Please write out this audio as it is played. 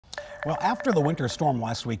Well, after the winter storm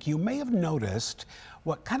last week, you may have noticed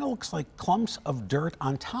what kind of looks like clumps of dirt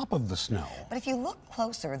on top of the snow. But if you look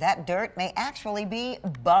closer, that dirt may actually be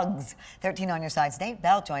bugs. 13 on your side's Nate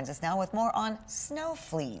Bell joins us now with more on snow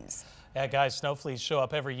fleas. Yeah, guys, snow fleas show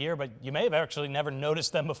up every year, but you may have actually never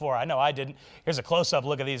noticed them before. I know I didn't. Here's a close-up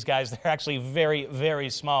look at these guys. They're actually very, very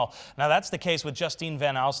small. Now, that's the case with Justine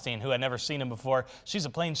Van Alstyne, who had never seen them before. She's a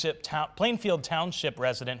Plainfield Township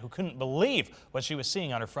resident who couldn't believe what she was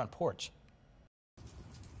seeing on her front porch.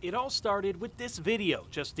 It all started with this video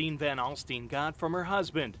Justine Van Alstyne got from her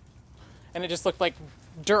husband. And it just looked like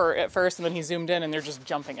dirt at first, and then he zoomed in, and they're just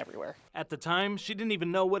jumping everywhere. At the time, she didn't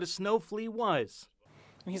even know what a snow flea was.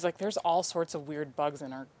 And he's like, there's all sorts of weird bugs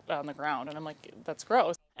on the ground. And I'm like, that's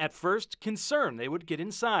gross. At first, concerned they would get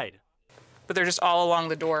inside. But they're just all along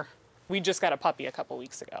the door. We just got a puppy a couple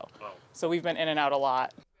weeks ago. So we've been in and out a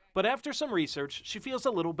lot. But after some research, she feels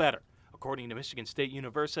a little better. According to Michigan State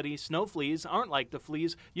University, snow fleas aren't like the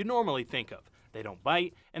fleas you normally think of. They don't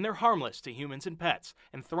bite, and they're harmless to humans and pets,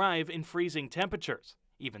 and thrive in freezing temperatures.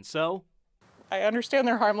 Even so, I understand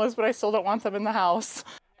they're harmless, but I still don't want them in the house.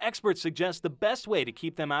 Experts suggest the best way to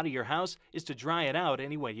keep them out of your house is to dry it out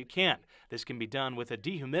any way you can. This can be done with a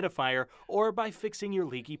dehumidifier or by fixing your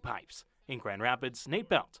leaky pipes. In Grand Rapids, Nate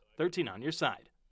Belt, 13 on your side.